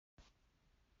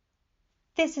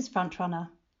This is Frontrunner,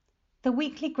 the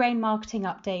weekly grain marketing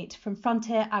update from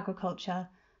Frontier Agriculture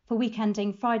for week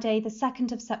ending Friday, the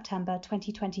 2nd of September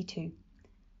 2022.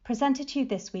 Presented to you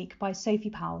this week by Sophie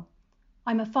Powell.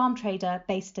 I'm a farm trader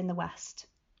based in the West.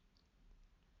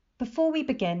 Before we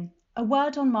begin, a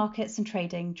word on markets and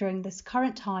trading during this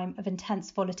current time of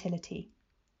intense volatility.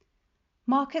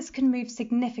 Markets can move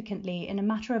significantly in a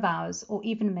matter of hours or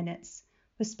even minutes,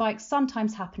 with spikes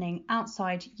sometimes happening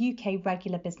outside UK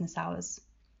regular business hours.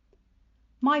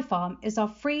 MyFarm is our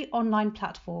free online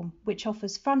platform which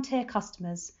offers Frontier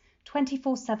customers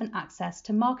 24/7 access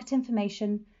to market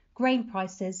information, grain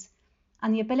prices,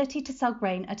 and the ability to sell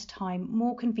grain at a time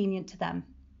more convenient to them.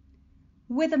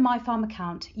 With a MyFarm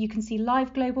account, you can see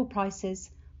live global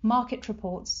prices, market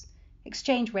reports,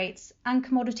 exchange rates, and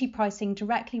commodity pricing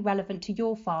directly relevant to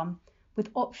your farm,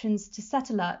 with options to set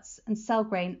alerts and sell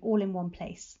grain all in one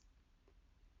place.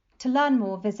 To learn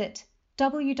more, visit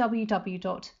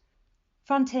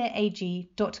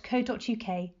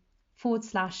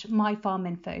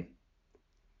www.frontierag.co.uk/myfarminfo.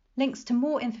 Links to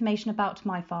more information about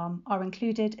MyFarm are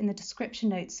included in the description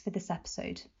notes for this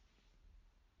episode.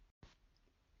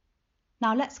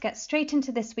 Now let's get straight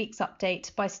into this week's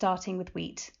update by starting with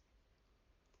wheat.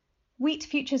 Wheat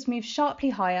futures moved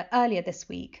sharply higher earlier this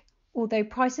week, although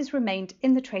prices remained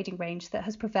in the trading range that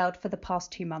has prevailed for the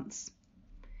past 2 months.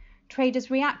 Traders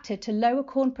reacted to lower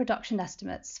corn production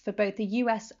estimates for both the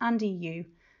US and EU,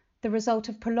 the result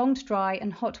of prolonged dry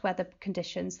and hot weather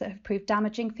conditions that have proved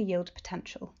damaging for yield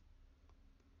potential.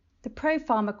 The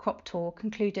Pro-Farmer Crop Tour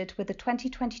concluded with a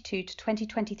 2022 to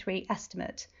 2023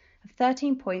 estimate of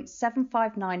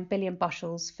 13.759 billion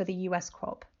bushels for the US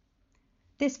crop.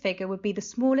 This figure would be the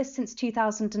smallest since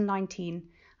 2019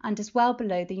 and is well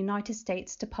below the United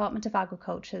States Department of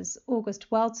Agriculture's August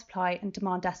World Supply and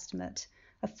Demand estimate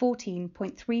of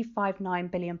 14.359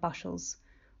 billion bushels,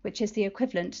 which is the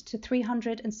equivalent to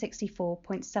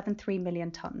 364.73 million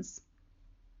tonnes.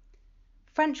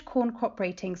 French corn crop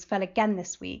ratings fell again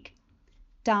this week,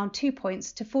 down 2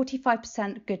 points to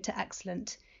 45% good to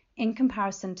excellent, in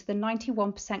comparison to the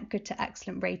 91% good to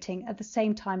excellent rating at the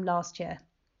same time last year.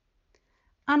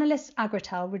 Analyst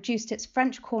Agritel reduced its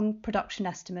French corn production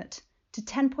estimate to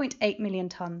 10.8 million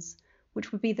tonnes,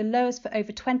 which would be the lowest for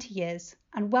over 20 years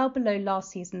and well below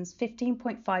last season's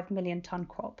 15.5 million tonne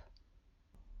crop.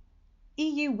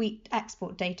 EU wheat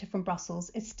export data from Brussels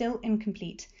is still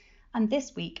incomplete, and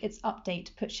this week its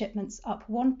update put shipments up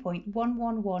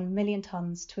 1.111 million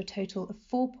tonnes to a total of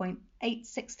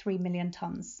 4.863 million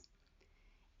tonnes.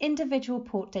 Individual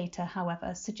port data,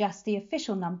 however, suggests the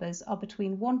official numbers are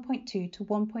between 1.2 to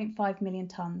 1.5 million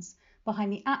tonnes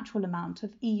behind the actual amount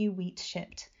of EU wheat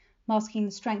shipped, masking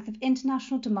the strength of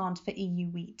international demand for EU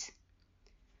wheat.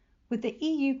 With the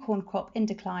EU corn crop in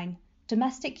decline,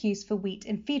 domestic use for wheat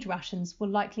in feed rations will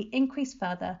likely increase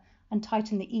further and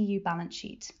tighten the EU balance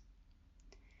sheet.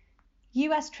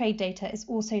 US trade data is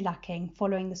also lacking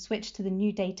following the switch to the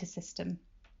new data system.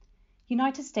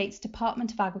 United States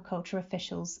Department of Agriculture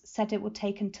officials said it will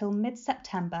take until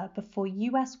mid-September before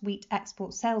US wheat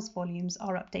export sales volumes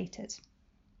are updated.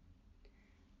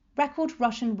 Record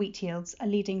Russian wheat yields are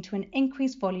leading to an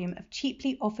increased volume of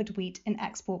cheaply offered wheat in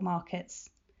export markets.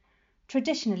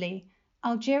 Traditionally,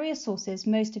 Algeria sources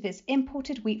most of its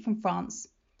imported wheat from France,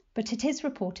 but it is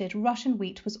reported Russian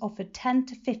wheat was offered $10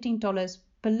 to $15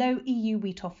 below EU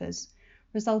wheat offers,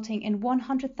 resulting in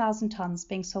 100,000 tonnes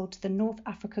being sold to the North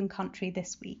African country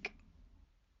this week.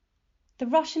 The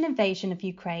Russian invasion of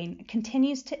Ukraine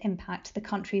continues to impact the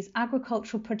country's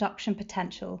agricultural production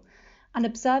potential, and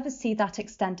observers see that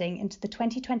extending into the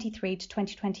 2023 to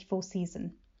 2024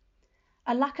 season.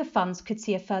 A lack of funds could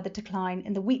see a further decline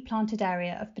in the wheat planted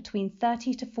area of between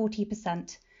 30 to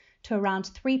 40% to around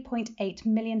 3.8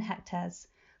 million hectares,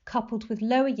 coupled with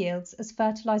lower yields as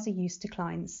fertiliser use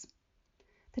declines.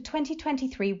 The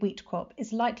 2023 wheat crop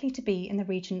is likely to be in the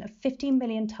region of 15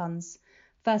 million tonnes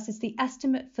versus the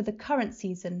estimate for the current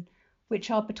season, which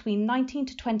are between 19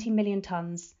 to 20 million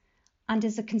tonnes, and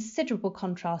is a considerable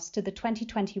contrast to the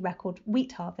 2020 record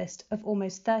wheat harvest of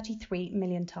almost 33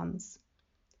 million tonnes.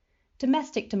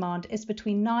 Domestic demand is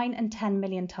between 9 and 10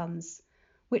 million tonnes,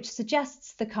 which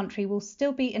suggests the country will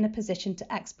still be in a position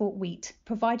to export wheat,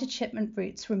 provided shipment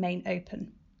routes remain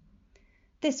open.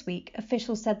 This week,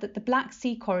 officials said that the Black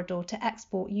Sea corridor to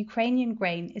export Ukrainian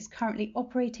grain is currently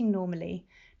operating normally,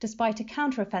 despite a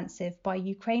counteroffensive by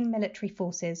Ukraine military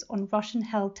forces on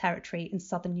Russian-held territory in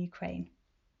southern Ukraine.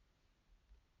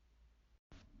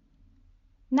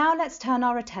 Now let's turn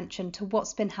our attention to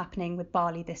what's been happening with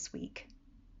barley this week.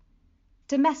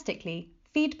 Domestically,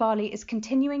 feed barley is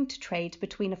continuing to trade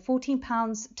between a £14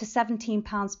 to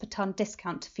 £17 per tonne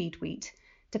discount to feed wheat,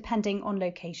 depending on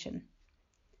location.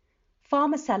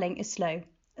 Farmer selling is slow,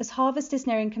 as harvest is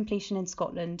nearing completion in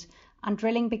Scotland and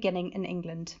drilling beginning in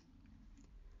England.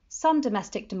 Some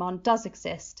domestic demand does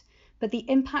exist, but the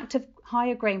impact of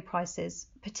higher grain prices,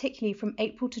 particularly from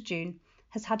April to June,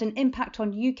 has had an impact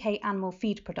on UK animal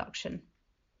feed production.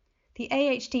 The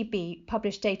AHDB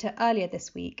published data earlier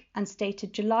this week and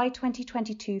stated July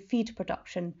 2022 feed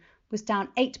production was down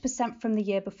 8% from the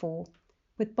year before,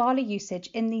 with barley usage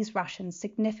in these rations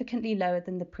significantly lower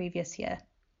than the previous year.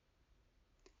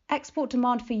 Export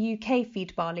demand for UK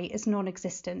feed barley is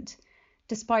non-existent,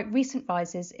 despite recent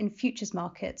rises in futures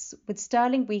markets, with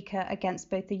sterling weaker against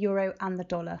both the euro and the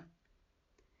dollar.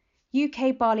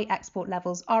 UK barley export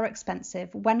levels are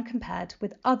expensive when compared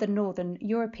with other northern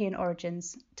European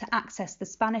origins to access the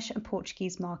Spanish and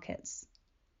Portuguese markets.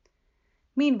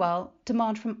 Meanwhile,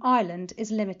 demand from Ireland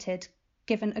is limited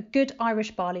given a good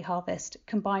Irish barley harvest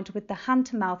combined with the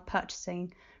hand-to-mouth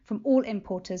purchasing from all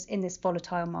importers in this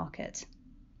volatile market.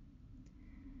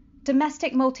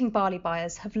 Domestic malting barley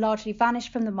buyers have largely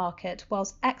vanished from the market,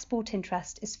 whilst export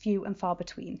interest is few and far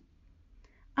between.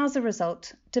 As a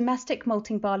result, domestic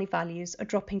malting barley values are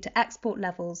dropping to export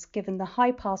levels given the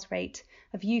high pass rate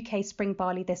of UK spring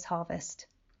barley this harvest.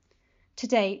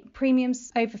 Today,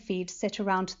 premiums over feed sit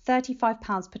around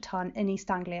 £35 per tonne in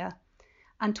East Anglia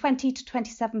and £20 to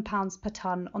 £27 per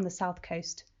tonne on the south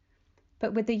coast.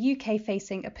 But with the UK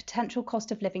facing a potential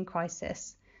cost of living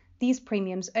crisis, these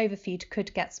premiums over feed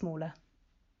could get smaller.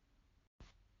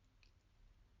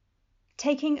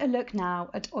 Taking a look now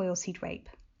at oilseed rape.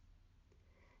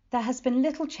 There has been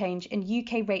little change in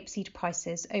UK rapeseed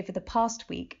prices over the past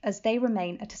week as they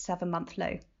remain at a 7-month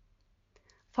low.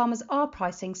 Farmers are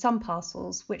pricing some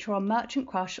parcels which are on merchant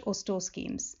crush or store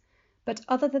schemes, but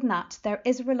other than that there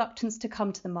is a reluctance to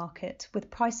come to the market, with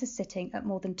prices sitting at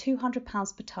more than £200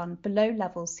 per tonne below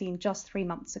levels seen just 3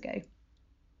 months ago.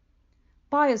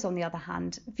 Buyers, on the other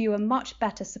hand, view a much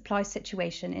better supply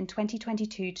situation in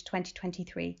 2022 to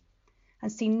 2023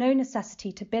 and see no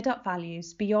necessity to bid up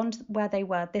values beyond where they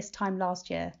were this time last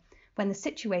year, when the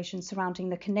situation surrounding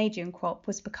the Canadian crop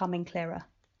was becoming clearer.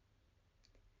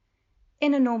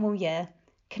 In a normal year,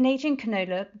 Canadian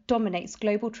canola dominates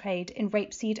global trade in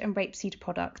rapeseed and rapeseed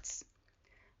products.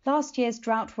 Last year's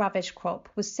drought-ravaged crop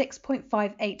was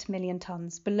 6.58 million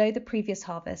tonnes below the previous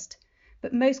harvest,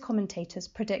 but most commentators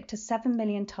predict a 7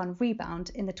 million tonne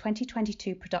rebound in the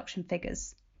 2022 production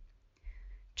figures.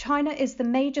 China is the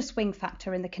major swing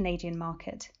factor in the Canadian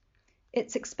market.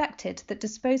 It's expected that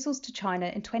disposals to China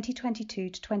in 2022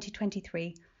 to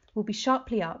 2023 will be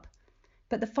sharply up,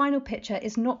 but the final picture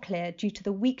is not clear due to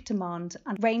the weak demand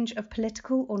and range of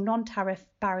political or non-tariff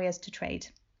barriers to trade.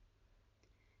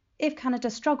 If Canada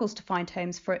struggles to find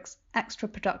homes for extra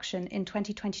production in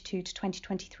 2022 to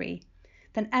 2023,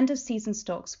 then end-of-season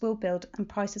stocks will build and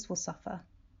prices will suffer.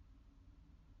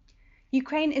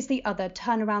 Ukraine is the other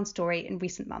turnaround story in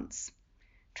recent months.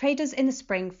 Traders in the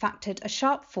spring factored a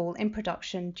sharp fall in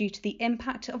production due to the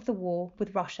impact of the war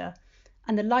with Russia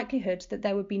and the likelihood that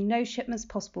there would be no shipments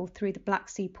possible through the Black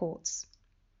Sea ports.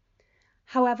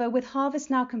 However, with harvest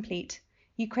now complete,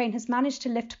 Ukraine has managed to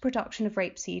lift production of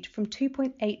rapeseed from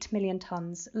 2.8 million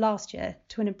tonnes last year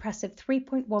to an impressive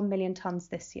 3.1 million tonnes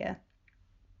this year.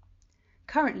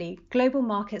 Currently, global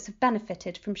markets have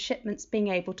benefited from shipments being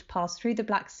able to pass through the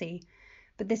Black Sea,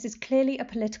 but this is clearly a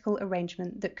political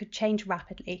arrangement that could change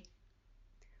rapidly.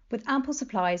 With ample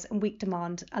supplies and weak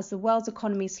demand as the world's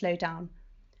economies slow down,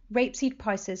 rapeseed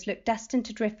prices look destined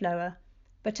to drift lower,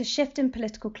 but a shift in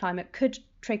political climate could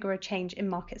trigger a change in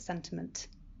market sentiment.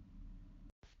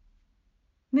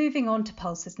 Moving on to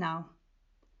pulses now.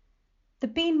 The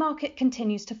bean market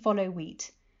continues to follow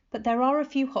wheat, but there are a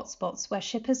few hotspots where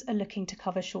shippers are looking to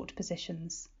cover short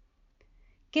positions.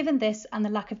 Given this and the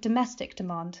lack of domestic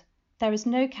demand, there is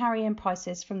no carry in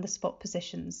prices from the spot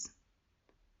positions.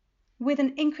 With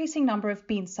an increasing number of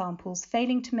bean samples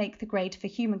failing to make the grade for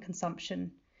human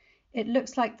consumption, it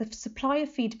looks like the supply of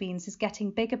feed beans is getting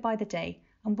bigger by the day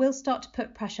and will start to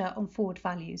put pressure on forward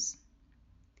values.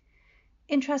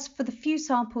 Interest for the few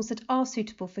samples that are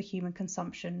suitable for human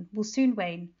consumption will soon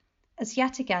wane, as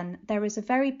yet again there is a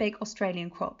very big Australian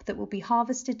crop that will be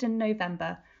harvested in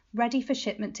November, ready for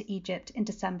shipment to Egypt in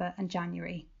December and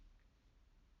January.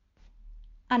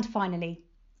 And finally,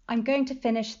 I'm going to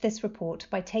finish this report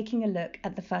by taking a look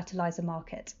at the fertiliser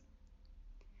market.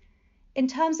 In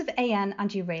terms of AN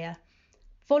and urea,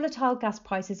 volatile gas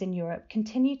prices in Europe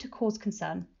continue to cause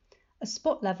concern, as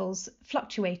spot levels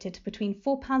fluctuated between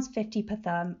 £4.50 per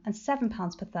therm and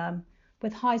 £7 per therm,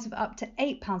 with highs of up to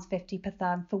 £8.50 per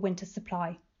therm for winter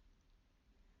supply.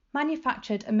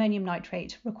 Manufactured ammonium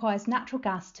nitrate requires natural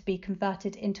gas to be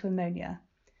converted into ammonia.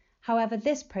 However,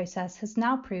 this process has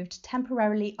now proved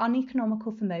temporarily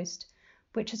uneconomical for most,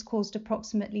 which has caused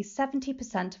approximately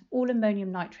 70% of all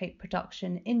ammonium nitrate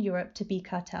production in Europe to be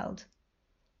curtailed.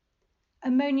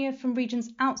 Ammonia from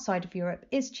regions outside of Europe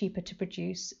is cheaper to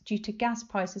produce due to gas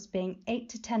prices being 8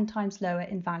 to 10 times lower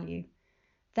in value.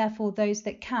 Therefore, those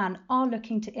that can are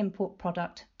looking to import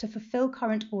product to fulfill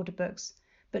current order books,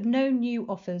 but no new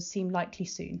offers seem likely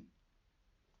soon.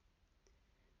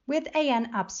 With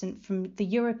AN absent from the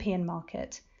European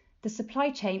market, the supply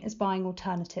chain is buying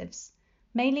alternatives,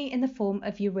 mainly in the form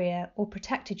of urea or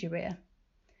protected urea.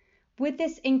 With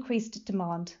this increased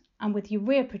demand, and with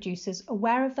urea producers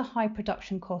aware of the high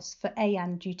production costs for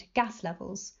AN due to gas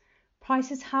levels,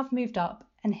 prices have moved up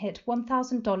and hit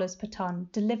 $1,000 per tonne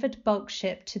delivered bulk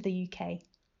ship to the UK.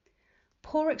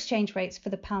 Poor exchange rates for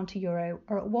the pound to euro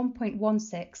are at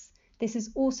 1.16. This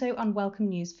is also unwelcome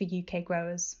news for UK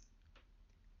growers.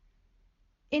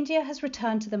 India has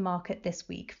returned to the market this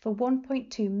week for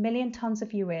 1.2 million tonnes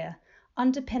of urea,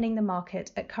 underpinning the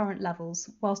market at current levels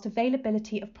whilst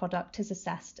availability of product is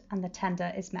assessed and the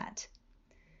tender is met.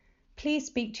 Please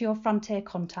speak to your Frontier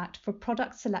contact for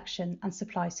product selection and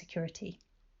supply security.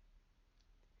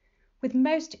 With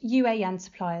most UAN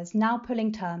suppliers now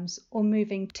pulling terms or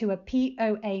moving to a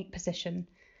POA position,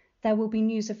 there will be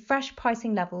news of fresh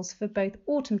pricing levels for both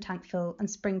autumn tank fill and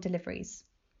spring deliveries.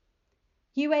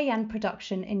 UAN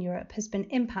production in Europe has been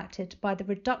impacted by the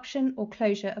reduction or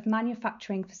closure of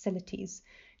manufacturing facilities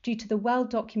due to the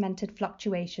well-documented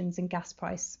fluctuations in gas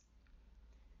price.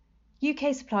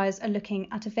 UK suppliers are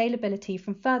looking at availability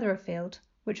from further afield,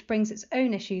 which brings its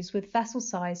own issues with vessel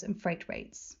size and freight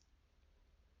rates.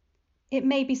 It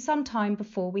may be some time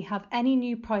before we have any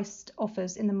new priced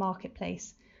offers in the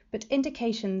marketplace, but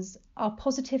indications are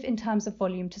positive in terms of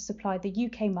volume to supply the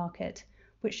UK market,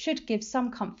 which should give some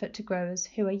comfort to growers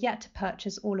who are yet to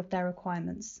purchase all of their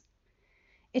requirements.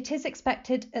 It is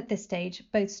expected at this stage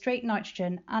both straight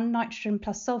nitrogen and nitrogen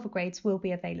plus sulfur grades will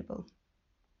be available.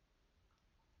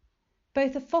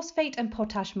 Both the phosphate and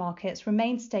potash markets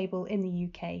remain stable in the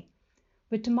UK,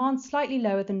 with demand slightly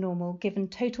lower than normal given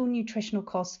total nutritional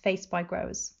costs faced by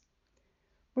growers.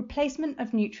 Replacement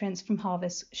of nutrients from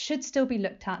harvest should still be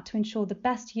looked at to ensure the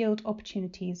best yield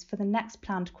opportunities for the next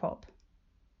planned crop.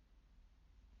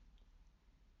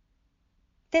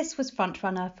 This was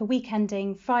Frontrunner for week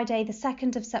ending Friday the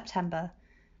 2nd of September.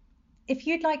 If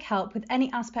you'd like help with any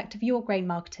aspect of your grain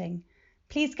marketing,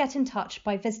 please get in touch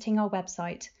by visiting our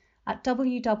website at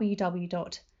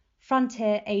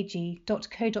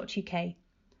www.frontierag.co.uk,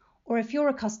 or if you're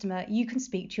a customer, you can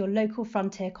speak to your local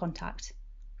Frontier contact.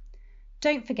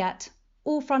 Don't forget,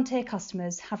 all Frontier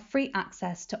customers have free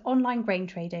access to online grain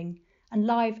trading and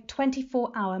live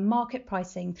 24-hour market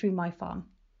pricing through MyFarm.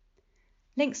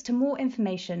 Links to more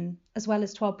information, as well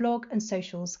as to our blog and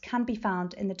socials, can be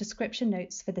found in the description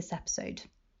notes for this episode.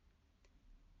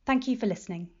 Thank you for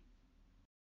listening.